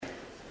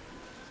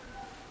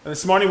And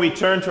this morning we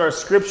turn to our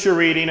scripture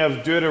reading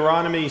of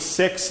Deuteronomy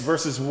 6,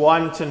 verses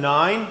 1 to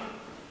 9.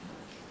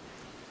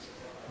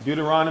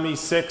 Deuteronomy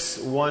 6,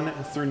 1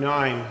 through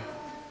 9. You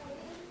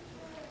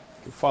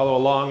can follow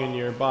along in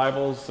your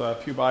Bibles,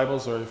 pew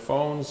Bibles, or your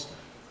phones,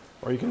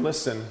 or you can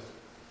listen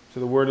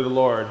to the word of the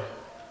Lord.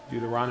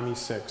 Deuteronomy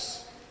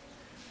 6.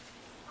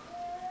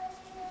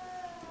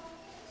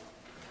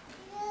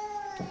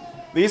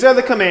 These are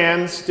the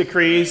commands,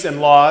 decrees,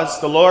 and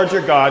laws the Lord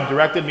your God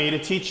directed me to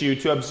teach you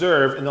to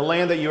observe in the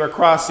land that you are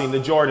crossing the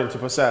Jordan to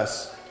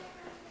possess,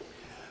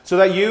 so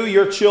that you,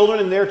 your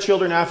children, and their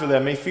children after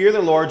them may fear the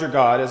Lord your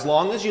God as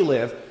long as you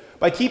live,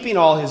 by keeping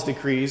all his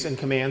decrees and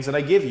commands that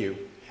I give you,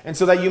 and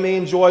so that you may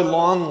enjoy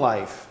long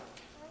life.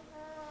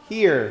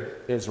 Hear,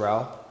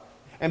 Israel,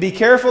 and be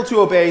careful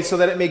to obey, so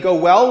that it may go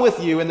well with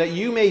you, and that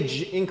you may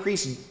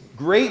increase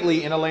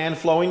greatly in a land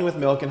flowing with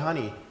milk and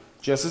honey,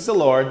 just as the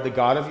Lord, the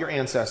God of your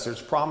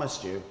ancestors,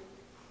 promised you.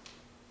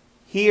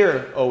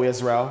 Hear, O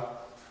Israel,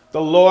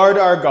 the Lord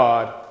our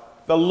God,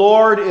 the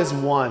Lord is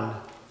one.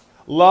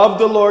 Love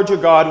the Lord your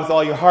God with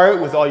all your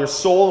heart, with all your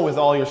soul, and with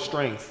all your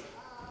strength.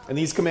 And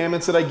these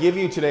commandments that I give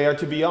you today are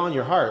to be on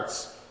your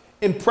hearts.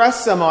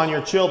 Impress them on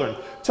your children.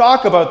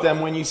 Talk about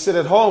them when you sit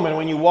at home and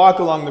when you walk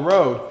along the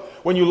road,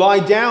 when you lie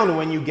down and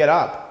when you get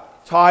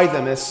up. Tie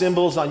them as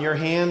symbols on your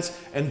hands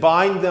and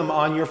bind them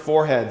on your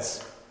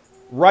foreheads.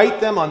 Write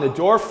them on the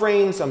door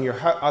frames of your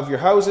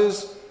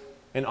houses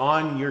and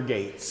on your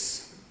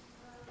gates.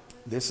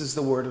 This is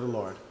the word of the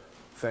Lord.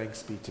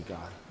 Thanks be to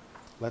God.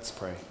 Let's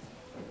pray.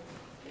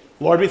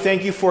 Lord, we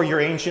thank you for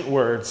your ancient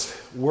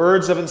words,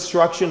 words of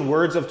instruction,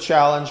 words of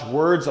challenge,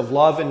 words of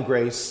love and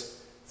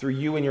grace through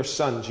you and your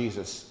Son,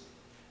 Jesus.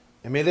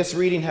 And may this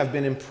reading have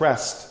been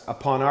impressed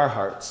upon our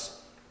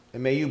hearts.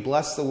 And may you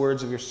bless the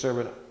words of your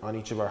servant on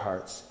each of our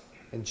hearts.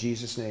 In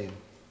Jesus' name,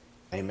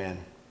 amen.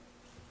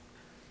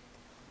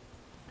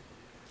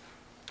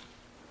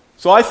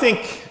 So I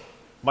think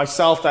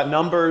myself that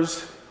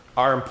numbers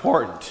are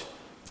important.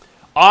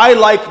 I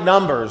like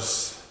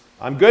numbers.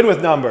 I'm good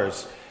with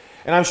numbers.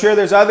 And I'm sure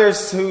there's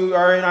others who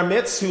are in our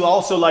midst who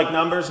also like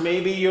numbers.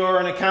 Maybe you're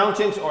an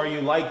accountant, or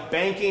you like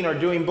banking or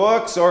doing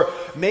books, or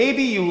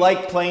maybe you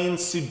like playing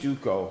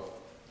Sudoku.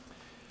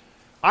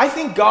 I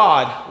think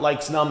God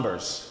likes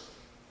numbers.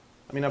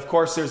 I mean, of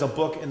course, there's a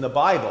book in the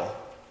Bible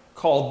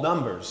called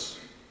Numbers.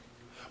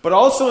 But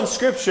also in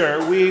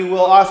Scripture, we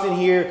will often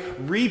hear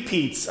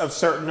repeats of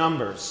certain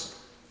numbers.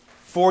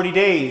 40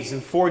 days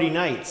and 40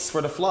 nights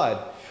for the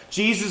flood.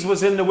 Jesus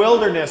was in the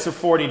wilderness for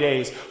 40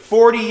 days.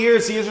 40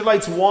 years the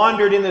Israelites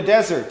wandered in the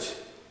desert.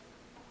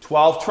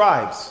 12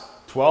 tribes,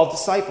 12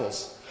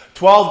 disciples.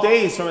 12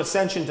 days from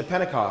Ascension to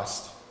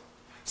Pentecost.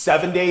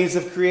 7 days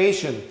of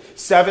creation.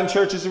 7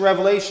 churches of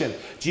Revelation.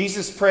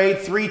 Jesus prayed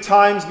 3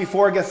 times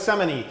before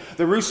Gethsemane.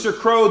 The rooster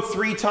crowed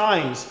 3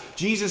 times.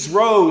 Jesus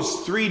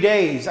rose 3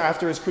 days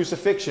after his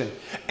crucifixion.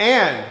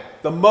 And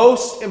the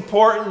most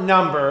important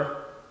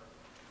number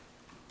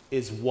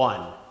is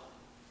 1.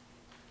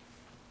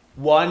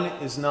 1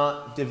 is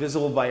not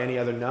divisible by any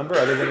other number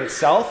other than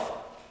itself,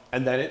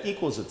 and then it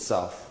equals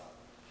itself.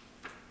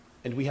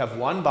 And we have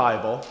one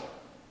Bible,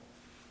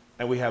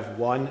 and we have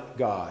one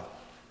God.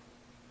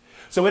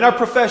 So in our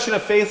profession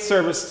of faith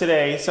service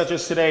today, such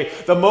as today,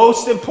 the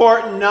most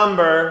important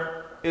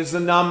number is the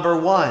number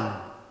 1.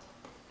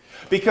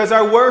 Because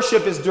our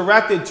worship is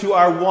directed to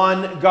our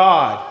one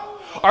God.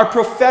 Our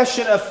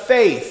profession of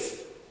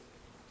faith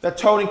that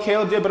Tony and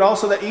Caleb did, but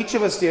also that each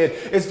of us did,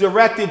 is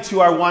directed to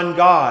our one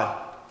God.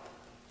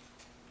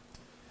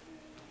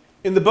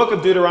 In the book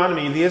of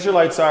Deuteronomy, the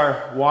Israelites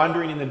are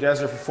wandering in the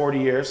desert for 40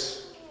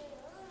 years.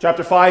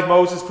 Chapter 5,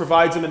 Moses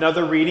provides them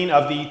another reading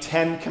of the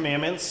 10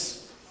 commandments.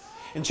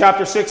 In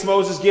chapter 6,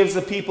 Moses gives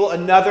the people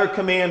another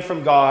command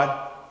from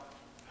God.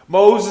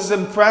 Moses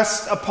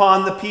impressed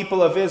upon the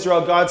people of Israel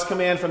God's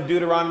command from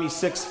Deuteronomy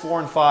 6, 4,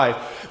 and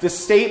 5. The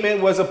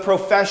statement was a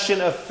profession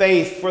of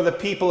faith for the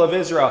people of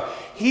Israel.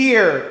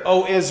 Hear,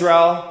 O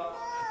Israel,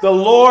 the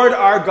Lord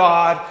our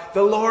God,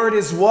 the Lord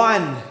is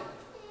one.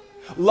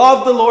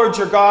 Love the Lord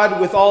your God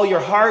with all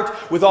your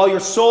heart, with all your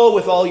soul,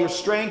 with all your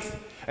strength.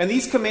 And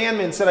these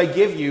commandments that I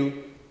give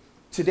you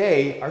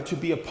today are to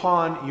be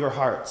upon your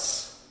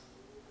hearts.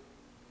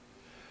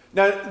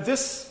 Now,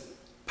 this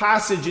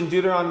passage in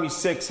Deuteronomy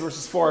 6,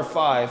 verses 4 or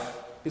 5,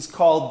 is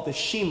called the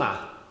Shema.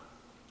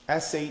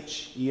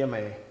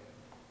 S-H-E-M-A.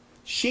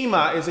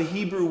 Shema is a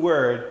Hebrew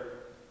word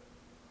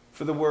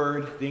for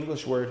the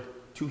English word,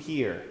 to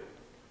hear.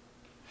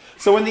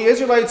 So when the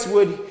Israelites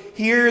would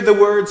hear the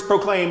words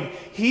proclaimed,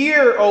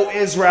 "Hear, O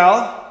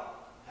Israel,"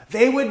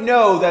 they would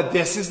know that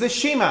this is the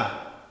Shema.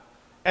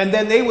 And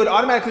then they would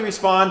automatically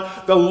respond,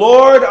 "The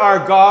Lord our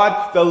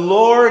God, the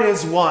Lord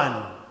is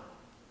one."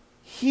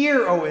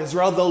 Hear, O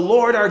Israel, the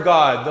Lord our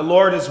God, the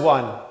Lord is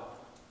one.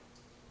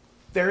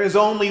 There is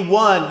only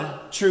one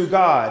true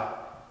God.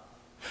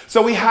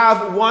 So we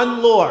have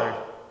one Lord.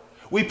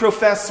 We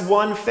profess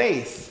one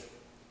faith.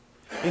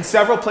 In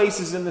several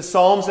places in the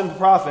Psalms and the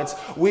prophets,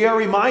 we are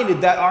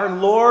reminded that our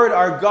Lord,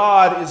 our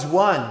God, is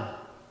one.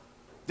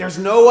 There's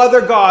no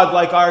other God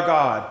like our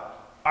God.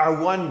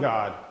 our one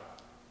God.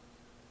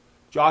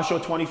 Joshua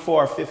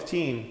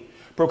 24:15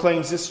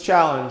 proclaims this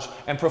challenge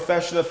and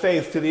profession of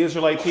faith to the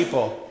Israelite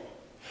people.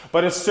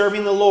 But if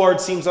serving the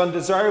Lord seems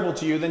undesirable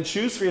to you, then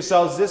choose for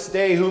yourselves this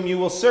day whom you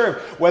will serve,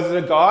 whether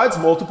the gods,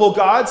 multiple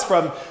gods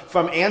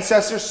from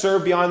ancestors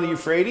served beyond the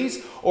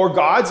Euphrates, or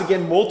gods,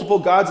 again, multiple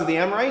gods of the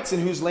Amorites in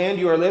whose land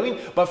you are living.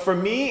 But for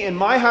me and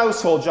my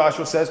household,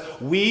 Joshua says,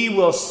 we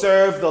will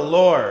serve the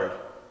Lord,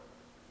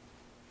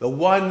 the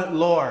one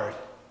Lord.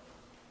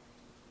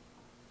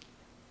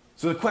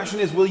 So the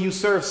question is, will you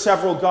serve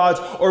several gods,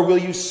 or will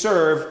you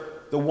serve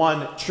the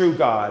one true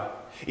God?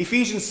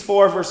 Ephesians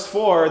 4 verse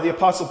 4, the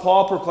Apostle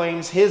Paul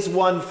proclaims his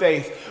one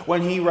faith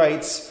when he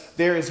writes,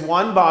 there is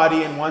one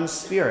body and one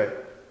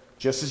Spirit,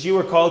 just as you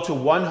were called to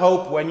one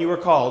hope when you were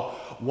called,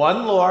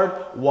 one Lord,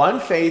 one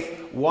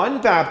faith,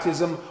 one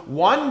baptism,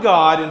 one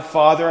God and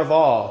Father of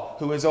all,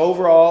 who is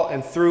over all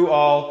and through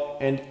all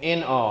and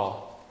in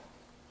all.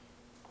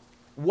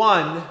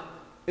 One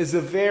is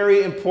a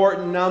very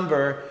important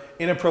number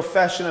in a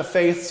profession of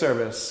faith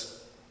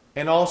service,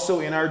 and also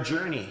in our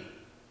journey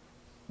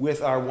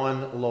with our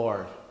one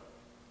Lord.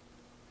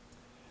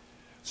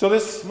 So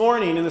this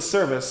morning in the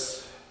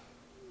service,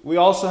 we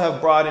also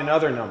have brought in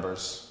other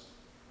numbers.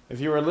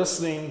 If you were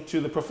listening to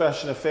the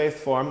Profession of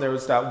Faith form, there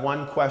was that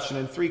 1 question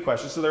and 3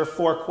 questions, so there are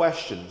 4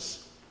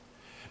 questions.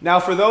 Now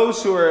for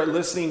those who are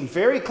listening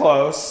very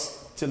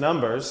close to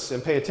numbers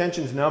and pay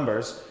attention to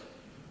numbers,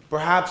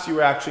 perhaps you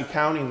were actually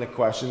counting the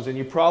questions, and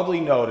you probably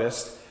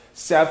noticed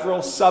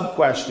several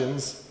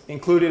sub-questions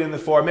included in the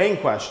 4 main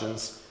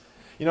questions.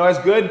 You know, as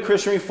good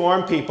Christian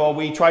Reformed people,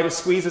 we try to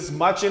squeeze as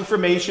much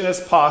information as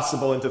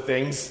possible into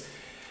things.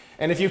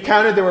 And if you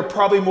counted, there were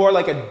probably more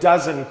like a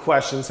dozen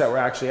questions that were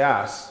actually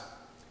asked.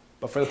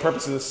 But for the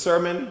purpose of the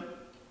sermon,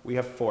 we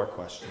have 4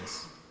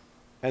 questions.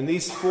 And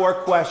these 4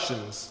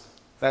 questions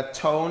that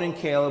Tone and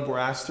Caleb were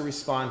asked to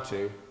respond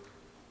to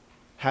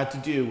had to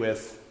do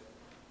with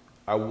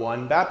our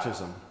one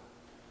baptism,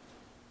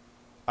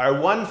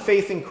 our one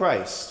faith in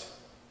Christ,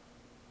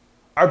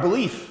 our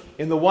belief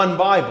in the one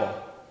Bible,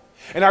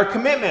 and our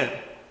commitment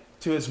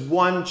to his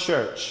one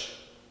church.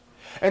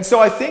 And so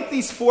I think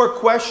these 4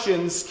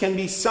 questions can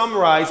be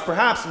summarized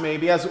perhaps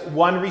maybe as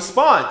one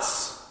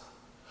response.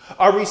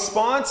 Our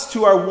response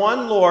to our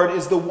one Lord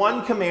is the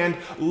one command: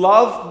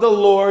 love the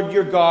Lord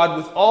your God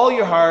with all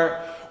your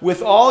heart,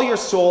 with all your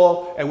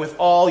soul, and with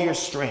all your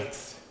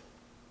strength.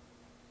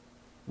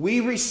 We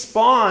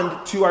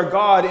respond to our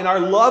God in our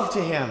love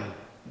to him.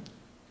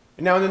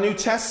 And now in the New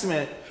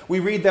Testament, we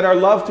read that our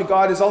love to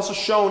God is also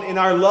shown in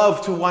our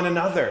love to one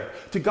another,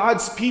 to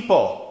God's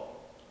people.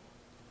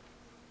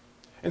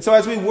 And so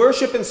as we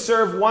worship and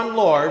serve one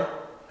Lord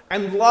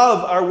and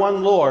love our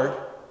one Lord,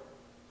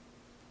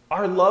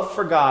 our love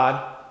for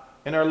God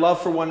and our love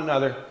for one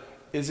another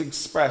is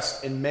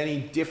expressed in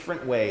many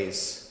different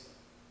ways.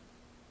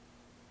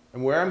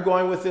 And where I'm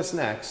going with this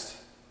next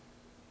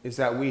is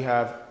that we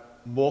have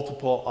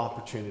multiple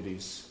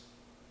opportunities.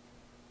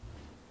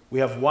 We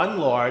have one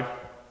Lord.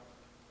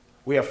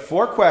 We have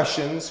 4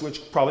 questions,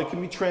 which probably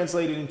can be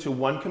translated into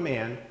 1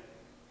 command,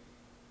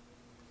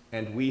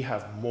 and we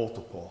have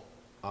multiple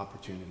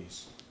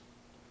opportunities.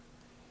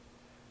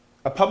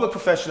 A public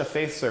profession of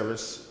faith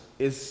service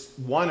is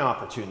one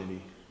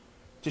opportunity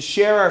to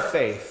share our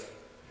faith,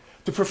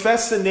 to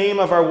profess the name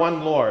of our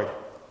one Lord.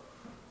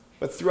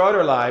 But throughout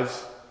our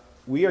lives,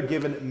 we are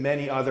given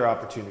many other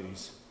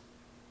opportunities.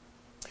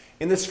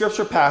 In the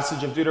scripture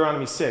passage of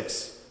Deuteronomy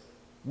 6,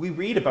 we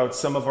read about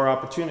some of our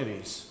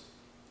opportunities.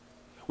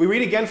 We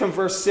read again from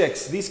verse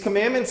 6, these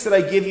commandments that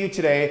I give you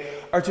today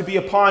are to be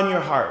upon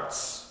your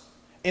hearts.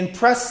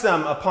 Impress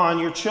them upon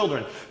your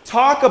children.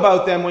 Talk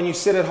about them when you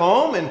sit at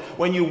home and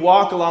when you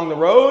walk along the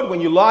road,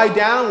 when you lie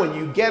down, when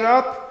you get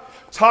up.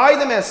 Tie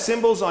them as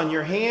symbols on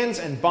your hands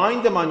and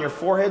bind them on your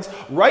foreheads.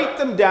 Write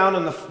them down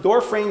on the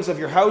door frames of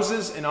your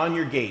houses and on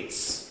your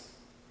gates.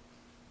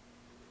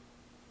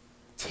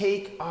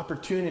 Take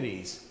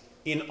opportunities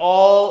in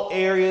all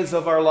areas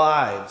of our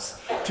lives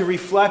to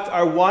reflect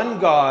our one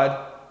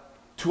God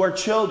to our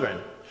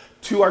children,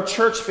 to our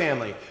church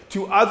family,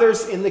 to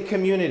others in the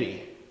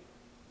community.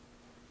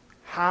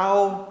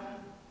 How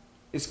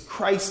is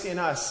Christ in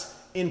us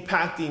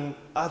impacting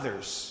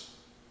others?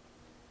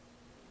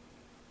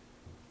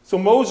 So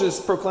Moses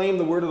proclaimed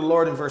the word of the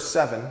Lord in verse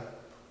 7,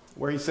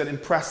 where he said,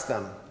 impress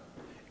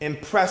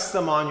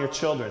them on your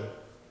children.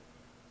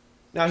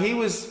 Now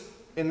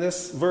in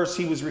this verse,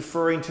 he was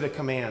referring to the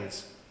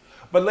commands.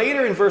 But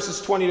later in verses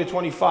 20 to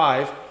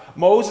 25,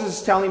 Moses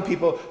is telling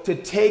people to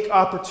take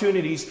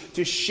opportunities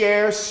to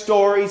share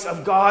stories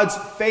of God's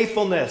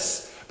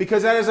faithfulness,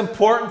 because that is an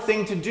important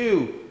thing to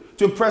do,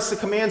 to impress the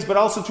commands, but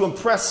also to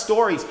impress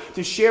stories,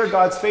 to share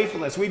God's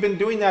faithfulness. We've been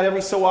doing that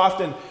every so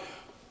often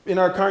in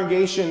our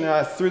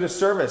congregation through the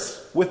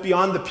service with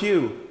Beyond the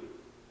Pew.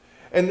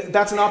 And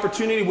that's an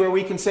opportunity where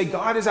we can say,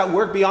 God is at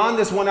work beyond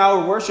this 1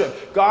 hour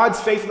worship. God's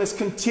faithfulness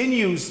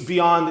continues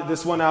beyond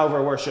this 1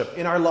 hour worship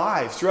in our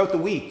lives throughout the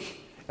week.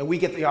 And we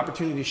get the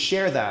opportunity to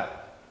share that.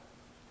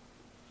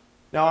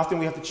 Now, often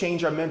we have to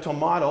change our mental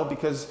model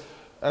because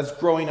as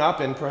growing up,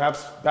 and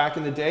perhaps back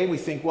in the day, we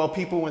think, well,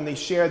 people, when they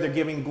share, they're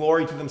giving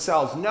glory to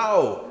themselves.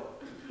 No!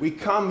 We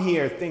come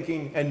here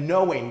thinking and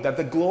knowing that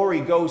the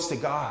glory goes to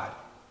God.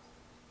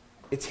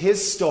 It's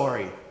His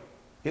story.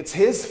 It's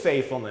His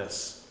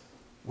faithfulness.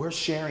 We're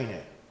sharing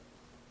it.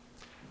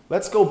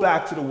 Let's go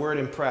back to the word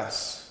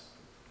impress.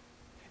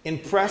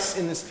 Impress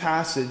in this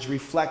passage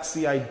reflects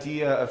the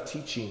idea of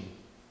teaching.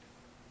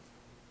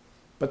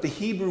 But the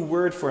Hebrew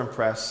word for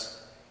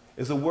impress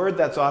is a word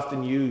that's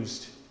often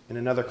used in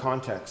another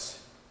context.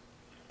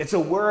 It's a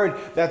word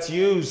that's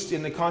used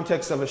in the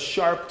context of a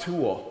sharp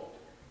tool.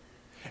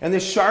 And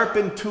this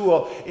sharpened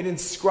tool, it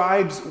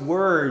inscribes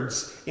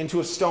words into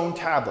a stone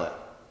tablet.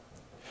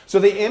 So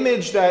the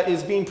image that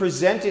is being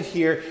presented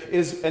here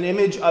is an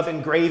image of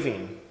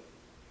engraving.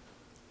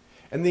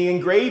 And the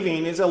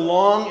engraving is a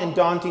long and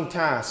daunting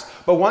task.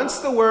 But once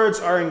the words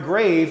are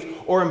engraved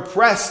or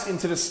impressed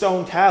into the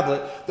stone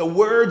tablet, the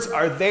words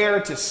are there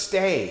to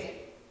stay.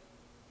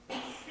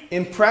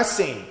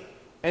 Impressing,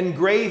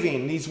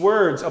 engraving these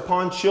words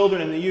upon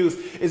children and the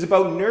youth is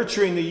about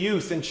nurturing the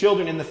youth and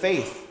children in the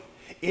faith.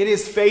 It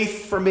is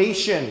faith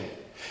formation.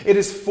 It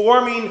is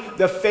forming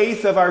the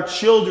faith of our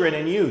children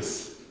and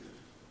youth.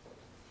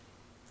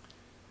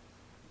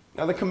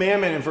 Now, the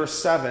commandment in verse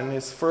 7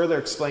 is further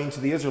explained to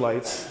the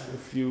Israelites.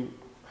 If you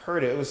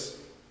heard it, it was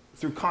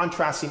through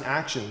contrasting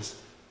actions.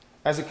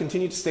 As it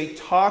continued to state,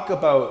 talk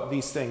about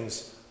these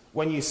things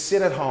when you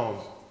sit at home,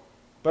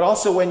 but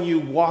also when you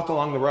walk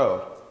along the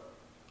road,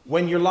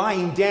 when you're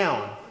lying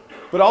down,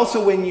 but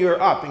also when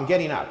you're up and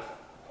getting up.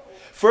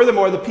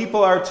 Furthermore, the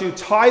people are to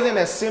tie them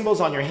as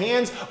symbols on your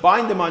hands,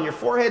 bind them on your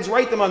foreheads,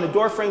 write them on the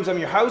doorframes of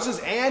your houses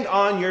and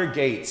on your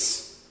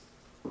gates.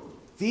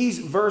 These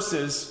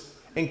verses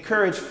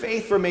encourage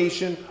faith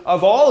formation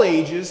of all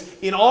ages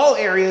in all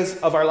areas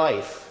of our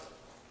life.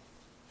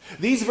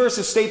 These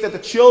verses state that the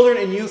children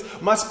and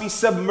youth must be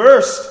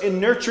submersed in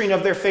nurturing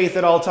of their faith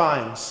at all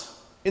times.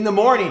 In the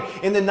morning,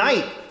 in the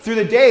night, through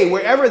the day,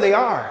 wherever they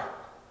are.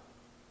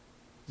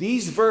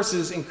 These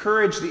verses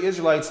encourage the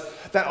Israelites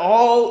that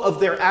all of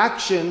their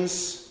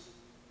actions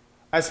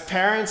as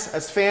parents,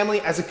 as family,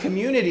 as a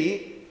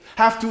community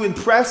have to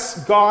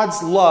impress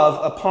God's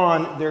love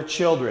upon their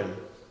children.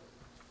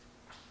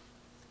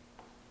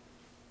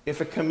 If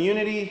a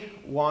community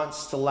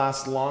wants to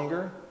last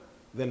longer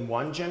than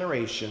one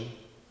generation,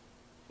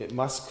 it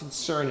must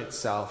concern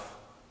itself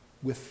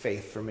with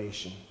faith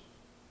formation.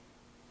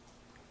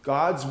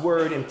 God's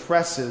word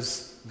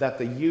impresses that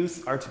the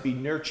youth are to be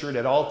nurtured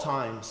at all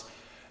times.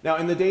 Now,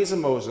 in the days of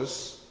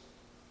Moses,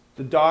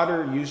 the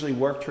daughter usually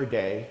worked her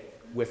day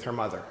with her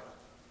mother.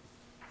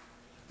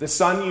 The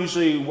son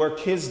usually worked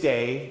his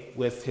day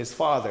with his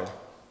father.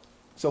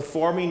 So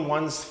forming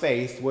one's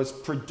faith was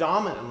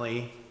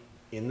predominantly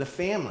in the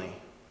family.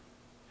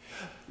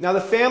 Now,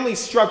 the family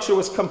structure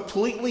was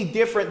completely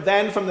different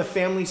then from the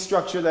family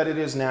structure that it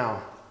is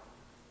now.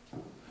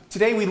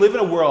 Today, we live in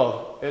a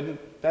world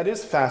that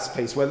is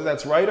fast-paced. Whether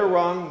that's right or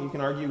wrong, you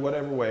can argue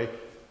whatever way,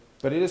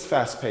 but it is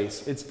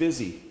fast-paced. It's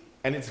busy,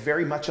 and it's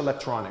very much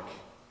electronic.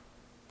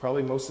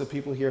 Probably most of the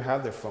people here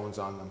have their phones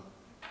on them.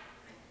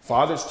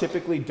 Fathers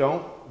typically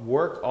don't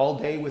work all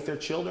day with their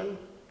children,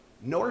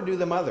 nor do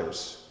the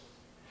mothers.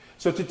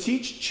 So to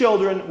teach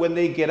children when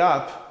they get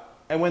up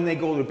and when they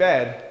go to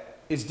bed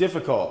is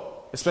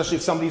difficult, especially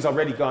if somebody's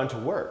already gone to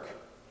work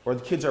or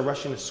the kids are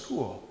rushing to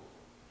school.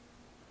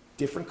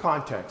 Different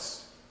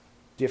contexts,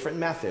 different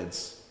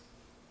methods.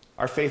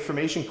 Our faith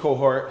formation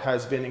cohort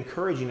has been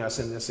encouraging us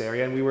in this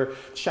area, and we were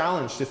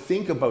challenged to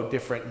think about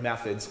different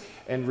methods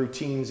and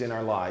routines in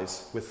our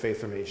lives with faith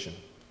formation.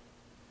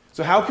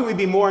 So how can we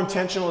be more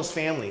intentional as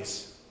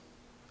families?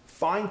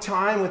 Find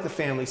time with the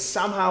family.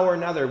 Somehow or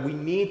another, we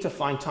need to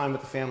find time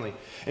with the family.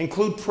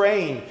 Include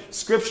praying,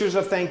 scriptures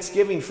of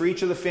thanksgiving for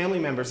each of the family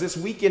members. This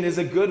weekend is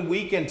a good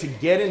weekend to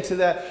get into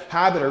that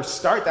habit or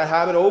start that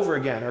habit over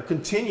again or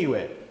continue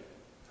it.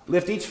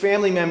 Lift each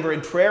family member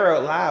in prayer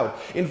out loud.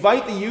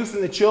 Invite the youth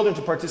and the children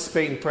to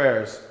participate in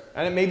prayers.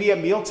 And it may be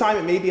at mealtime,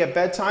 it may be at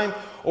bedtime,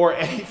 or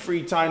any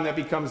free time that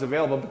becomes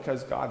available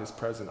because God is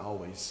present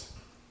always.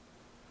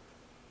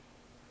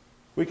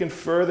 We can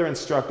further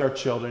instruct our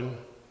children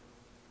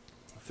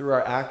through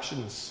our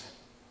actions.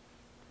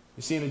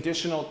 You see, in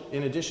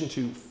addition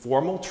to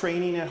formal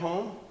training at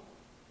home,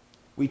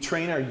 we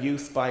train our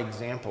youth by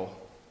example.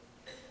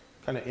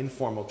 Kind of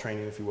informal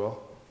training, if you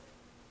will.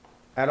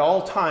 At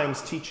all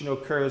times, teaching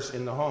occurs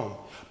in the home.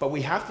 But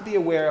we have to be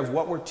aware of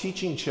what we're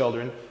teaching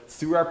children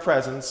through our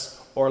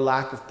presence or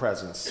lack of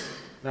presence.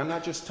 And I'm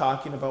not just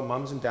talking about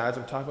moms and dads.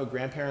 I'm talking about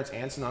grandparents,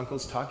 aunts and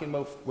uncles, talking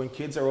about when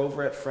kids are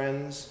over at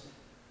friends.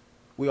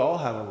 We all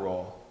have a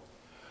role.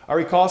 I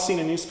recall seeing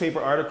a newspaper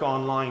article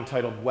online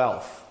titled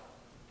Wealth,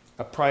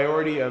 a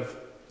priority of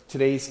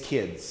today's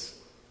kids,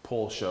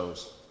 poll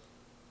shows.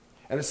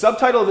 And the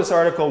subtitle of this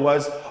article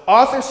was,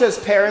 Author says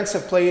parents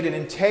have played an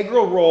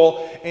integral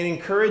role in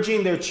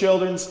encouraging their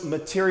children's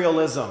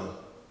materialism.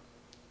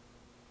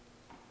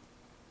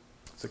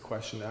 It's a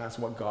question to ask,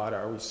 what God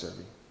are we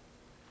serving?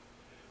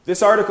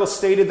 This article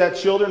stated that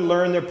children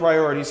learn their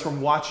priorities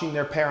from watching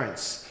their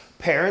parents.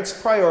 Parents'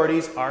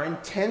 priorities are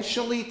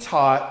intentionally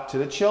taught to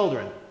the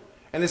children.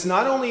 And this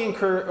not only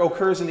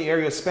occurs in the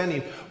area of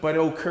spending, but it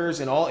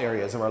occurs in all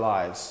areas of our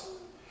lives.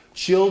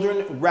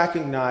 Children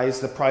recognize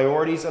the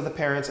priorities of the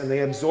parents, and they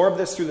absorb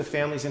this through the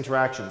family's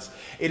interactions.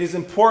 It is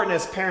important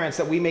as parents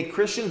that we make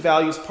Christian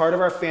values part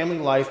of our family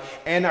life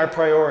and our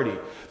priority.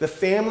 The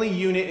family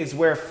unit is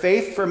where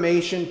faith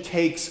formation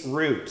takes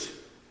root.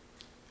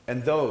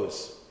 And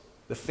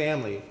the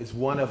family, is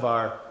one of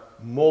our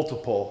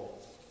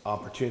multiple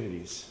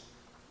opportunities.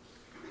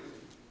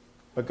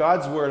 But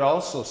God's word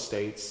also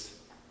states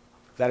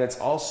that it's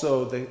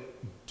also the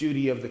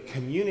duty of the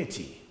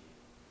community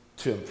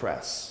to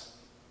impress,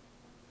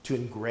 to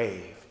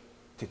engrave,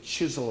 to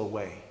chisel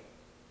away.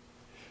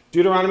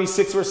 Deuteronomy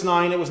 6 verse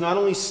 9, it was not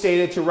only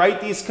stated to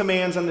write these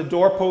commands on the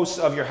doorposts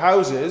of your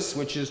houses,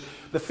 which is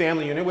the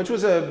family unit, which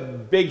was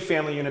a big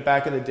family unit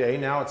back in the day.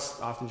 Now it's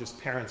often just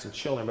parents and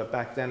children, but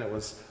back then it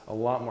was a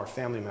lot more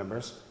family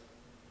members.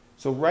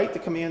 So write the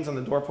commands on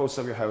the doorposts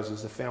of your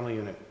houses, the family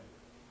unit,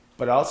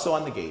 but also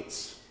on the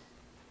gates.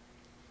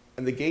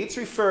 And the gates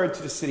referred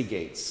to the city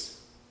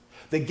gates.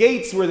 The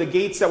gates were the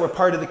gates that were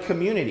part of the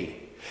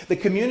community. The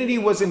community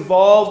was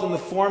involved in the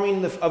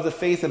forming of the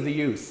faith of the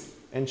youth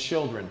and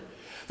children.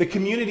 The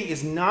community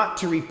is not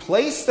to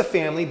replace the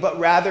family, but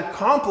rather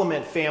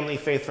complement family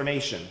faith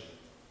formation.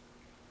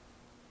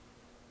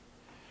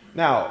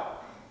 Now,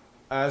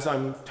 as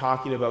I'm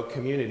talking about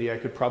community, I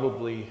could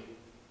probably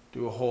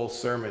do a whole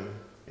sermon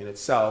in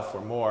itself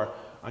or more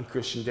on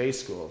Christian day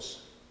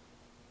schools.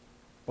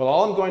 Well,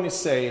 all I'm going to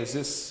say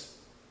is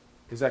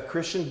that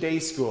Christian day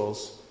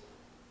schools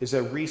is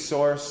a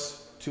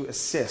resource to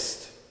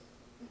assist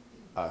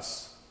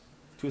us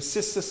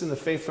in the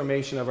faith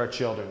formation of our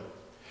children.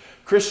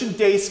 Christian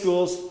day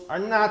schools are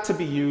not to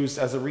be used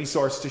as a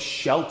resource to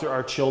shelter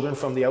our children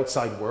from the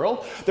outside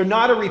world. They're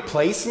not a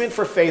replacement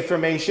for faith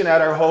formation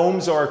at our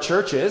homes or our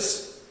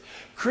churches.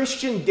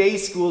 Christian day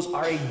schools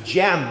are a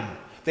gem.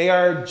 They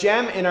are a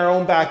gem in our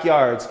own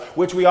backyards,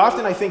 which we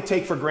often, I think,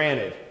 take for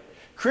granted.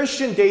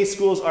 Christian day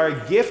schools are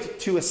a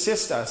gift to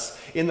assist us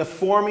in the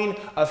forming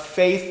of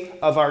faith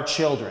of our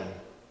children.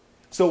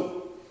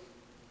 So,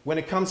 when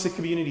it comes to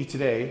community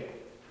today,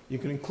 you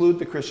can include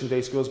the Christian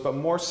day schools, but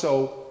more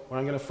so, what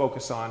I'm going to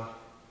focus on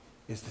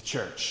is the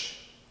church.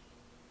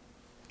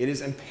 It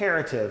is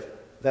imperative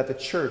that the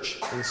church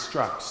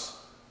instructs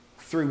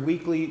through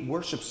weekly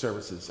worship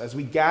services as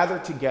we gather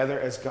together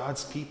as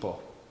God's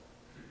people.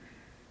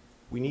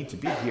 We need to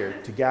be here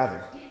to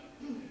gather.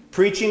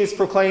 Preaching is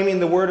proclaiming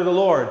the word of the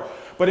Lord,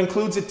 but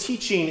includes a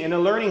teaching and a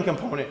learning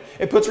component.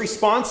 It puts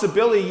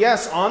responsibility,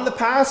 yes, on the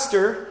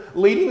pastor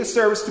leading the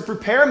service to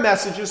prepare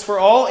messages for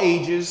all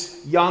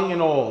ages, young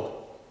and old.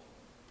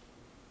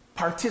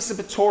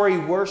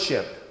 Participatory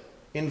worship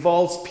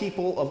involves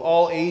people of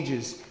all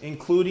ages,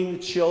 including the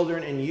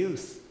children and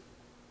youth.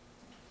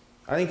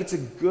 I think it's a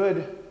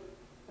good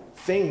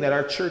thing that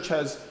our church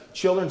has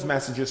children's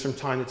messages from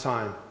time to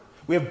time.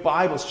 We have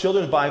Bibles,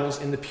 children's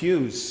Bibles in the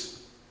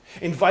pews,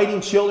 inviting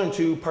children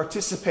to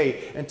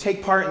participate and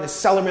take part in the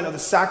celebrament of the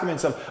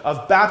sacraments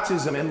of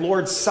baptism and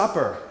Lord's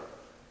Supper.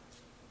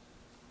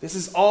 This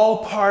is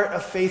all part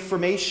of faith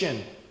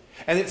formation,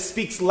 and it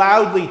speaks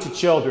loudly to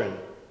children.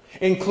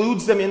 It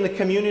includes them in the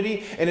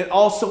community, and it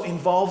also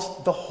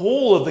involves the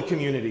whole of the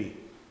community.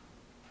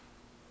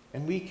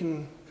 And we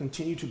can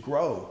continue to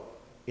grow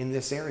in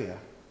this area.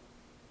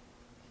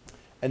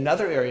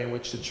 Another area in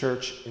which the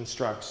church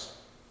instructs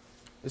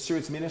is through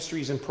its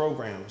ministries and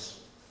programs.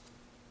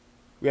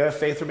 We have a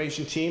faith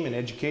formation team and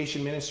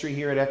education ministry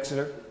here at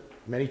Exeter.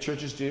 Many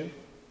churches do.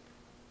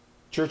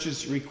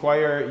 Churches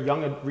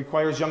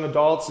requires young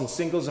adults and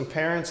singles and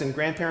parents and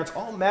grandparents,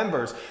 all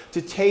members,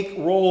 to take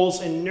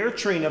roles in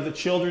nurturing of the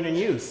children and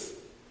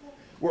youth.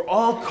 We're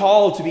all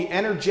called to be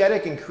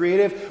energetic and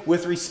creative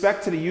with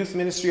respect to the youth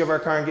ministry of our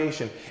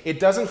congregation. It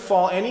doesn't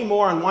fall any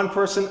more on one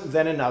person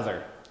than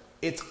another.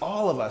 It's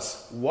all of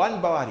us, one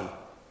body.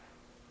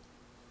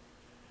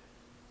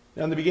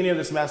 Now, in the beginning of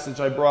this message,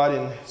 I brought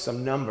in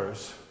some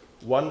numbers.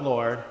 1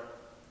 Lord,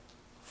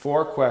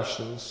 4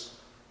 questions,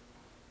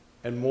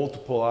 and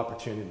multiple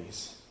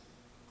opportunities.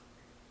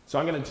 So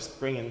I'm going to just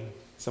bring in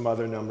some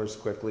other numbers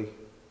quickly.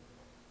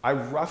 I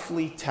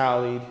roughly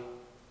tallied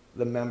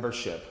the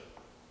membership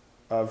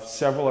of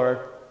several of our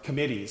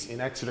committees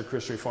in Exeter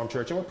Christian Reformed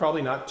Church, and we're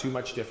probably not too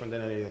much different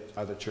than any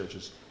other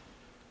churches.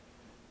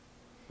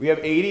 We have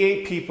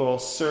 88 people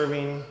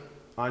serving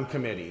on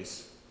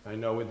committees. I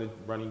know what the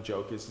running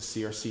joke is the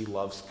CRC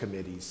loves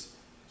committees.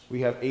 We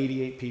have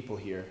 88 people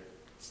here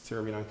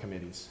serving on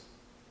committees.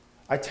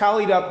 I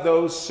tallied up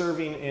those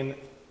serving in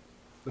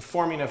the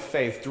forming of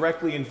faith,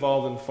 directly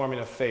involved in the forming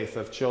of faith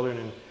of children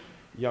and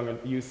young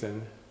youth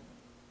and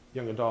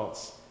young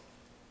adults.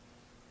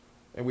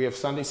 And we have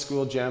Sunday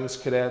school, gems,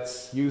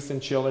 cadets, youth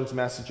and children's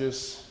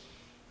messages.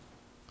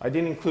 I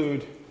didn't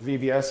include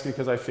VBS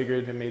because I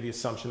figured and made the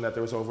assumption that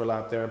there was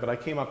overlap there, but I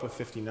came up with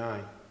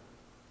 59.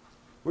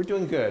 We're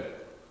doing good.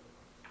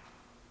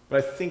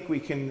 But I think we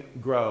can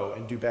grow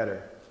and do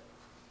better.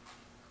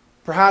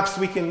 Perhaps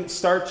we can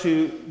start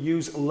to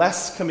use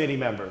less committee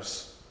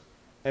members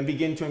and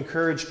begin to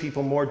encourage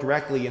people more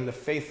directly in the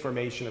faith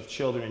formation of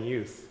children and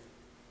youth.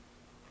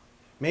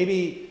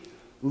 Maybe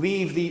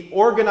leave the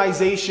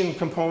organization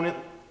component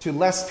to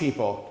less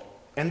people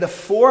and the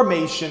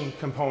formation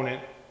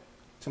component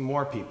to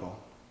more people.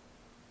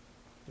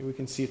 Maybe we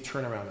can see a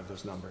turnaround of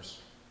those numbers.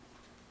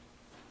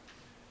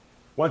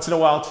 Once in a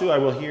while, too, I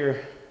will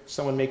hear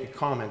someone make a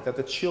comment that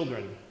the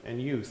children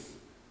and youth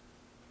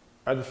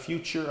are the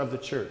future of the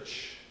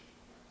church.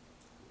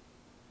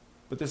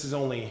 But this is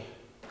only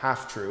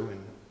half true,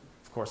 and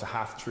of course a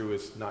half true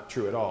is not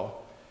true at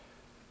all.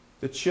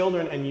 The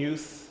children and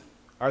youth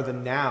are the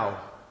now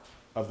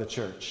of the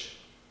church.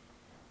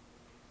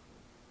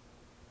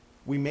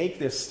 We make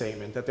this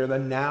statement that they're the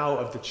now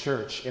of the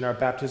church in our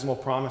baptismal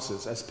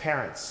promises as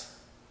parents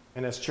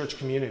and as church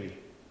community.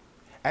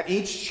 At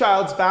each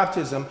child's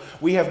baptism,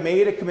 we have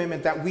made a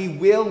commitment that we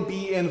will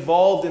be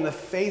involved in the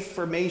faith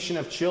formation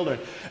of children.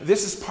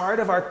 This is part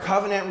of our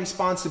covenant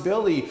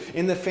responsibility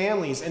in the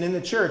families and in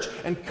the church.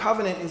 And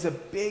covenant is a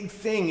big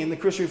thing in the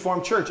Christian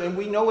Reformed Church. And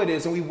we know it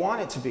is, and we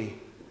want it to be,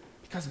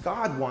 because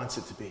God wants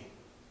it to be.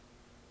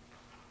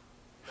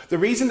 The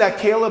reason that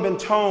Caleb and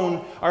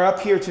Tone are up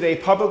here today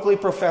publicly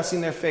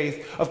professing their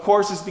faith, of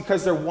course, is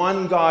because they're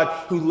one God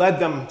who led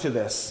them to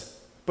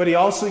this. But he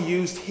also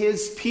used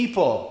his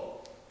people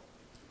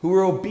who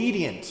were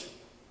obedient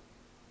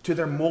to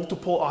their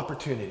multiple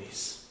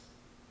opportunities.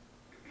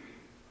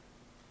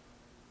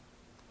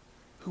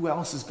 Who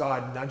else is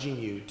God nudging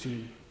you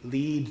to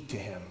lead to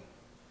him,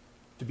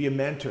 to be a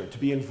mentor, to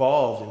be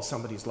involved in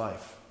somebody's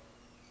life?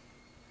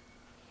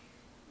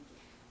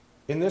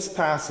 In this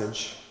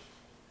passage,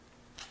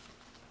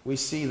 we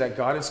see that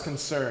God is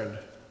concerned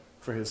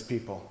for his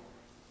people.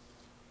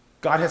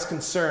 God has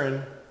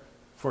concern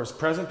for his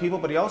present people,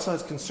 but he also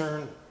has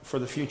concern for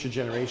the future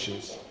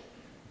generations.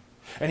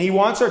 And he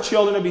wants our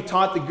children to be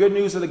taught the good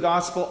news of the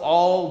gospel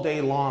all day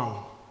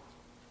long.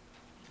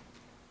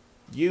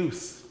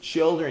 Youth,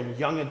 children,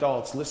 young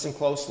adults, listen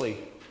closely.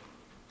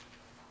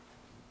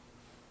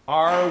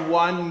 Our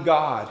one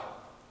God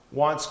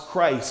wants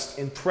Christ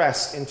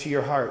impressed into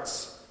your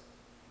hearts.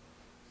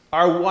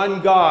 Our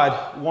one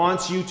God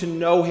wants you to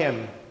know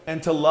him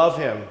and to love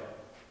him.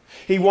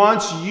 He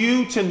wants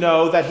you to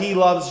know that he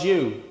loves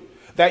you,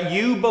 that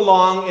you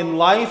belong in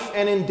life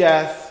and in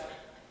death,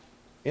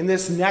 in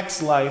this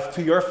next life,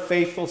 to your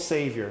faithful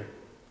Savior.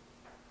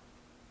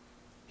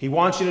 He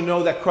wants you to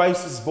know that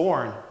Christ is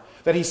born,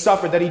 that he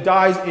suffered, that he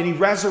died, and he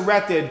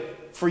resurrected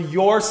for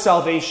your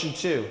salvation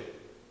too.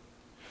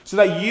 So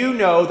that you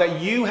know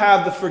that you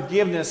have the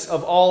forgiveness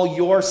of all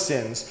your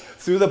sins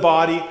through the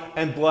body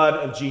and blood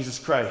of Jesus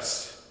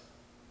Christ.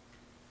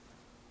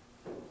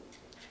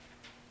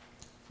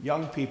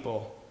 Young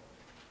people,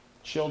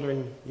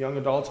 children, young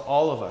adults,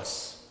 all of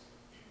us,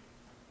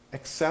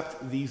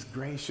 accept these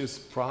gracious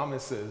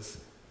promises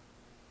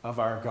of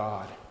our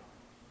God.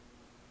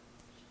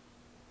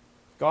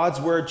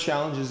 God's word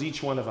challenges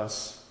each one of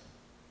us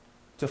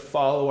to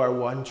follow our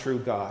one true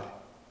God,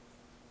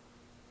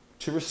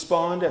 to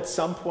respond at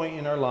some point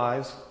in our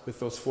lives with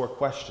those 4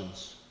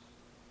 questions,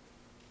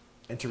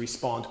 and to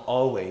respond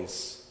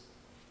always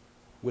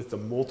with the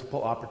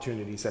multiple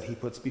opportunities that he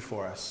puts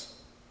before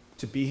us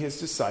to be his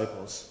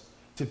disciples,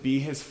 to be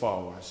his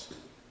followers,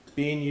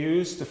 being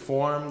used to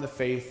form the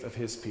faith of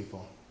his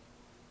people.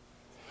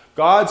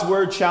 God's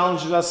word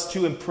challenges us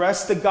to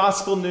impress the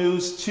gospel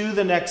news to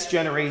the next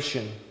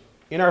generation,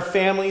 in our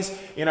families,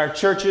 in our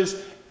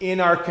churches, in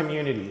our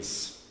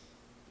communities,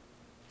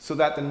 so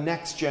that the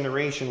next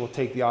generation will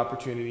take the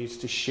opportunities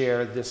to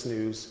share this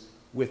news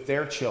with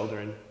their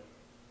children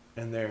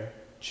and their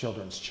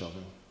children's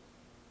children.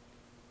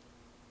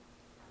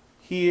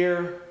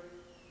 Hear,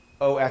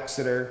 O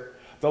Exeter,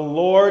 the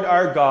Lord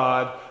our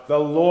God, the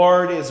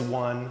Lord is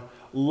one.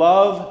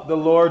 Love the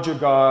Lord your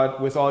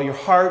God with all your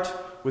heart,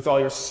 with all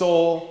your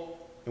soul,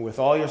 and with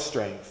all your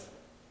strength.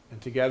 And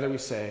together we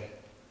say,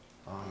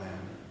 Amen.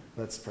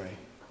 Let's pray.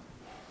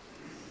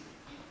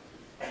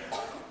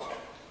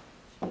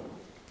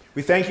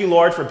 We thank you,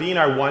 Lord, for being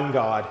our one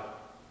God.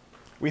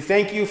 We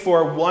thank you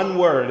for one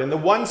word and the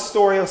one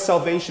story of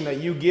salvation that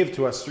you give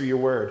to us through your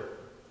word,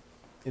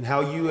 and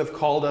how you have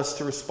called us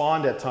to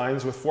respond at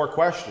times with 4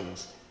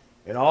 questions,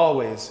 and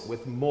always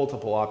with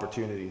multiple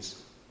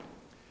opportunities.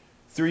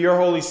 Through your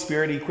Holy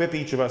Spirit, equip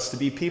each of us to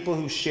be people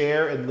who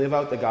share and live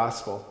out the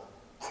gospel.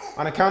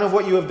 On account of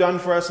what you have done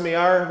for us, may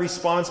our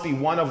response be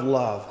one of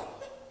love,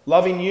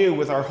 loving you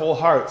with our whole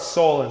heart,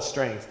 soul, and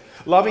strength,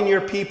 loving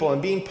your people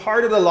and being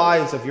part of the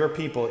lives of your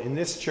people in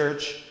this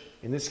church,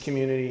 in this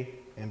community,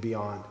 and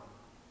beyond.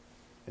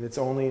 And it's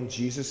only in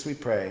Jesus we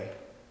pray.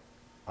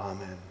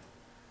 Amen.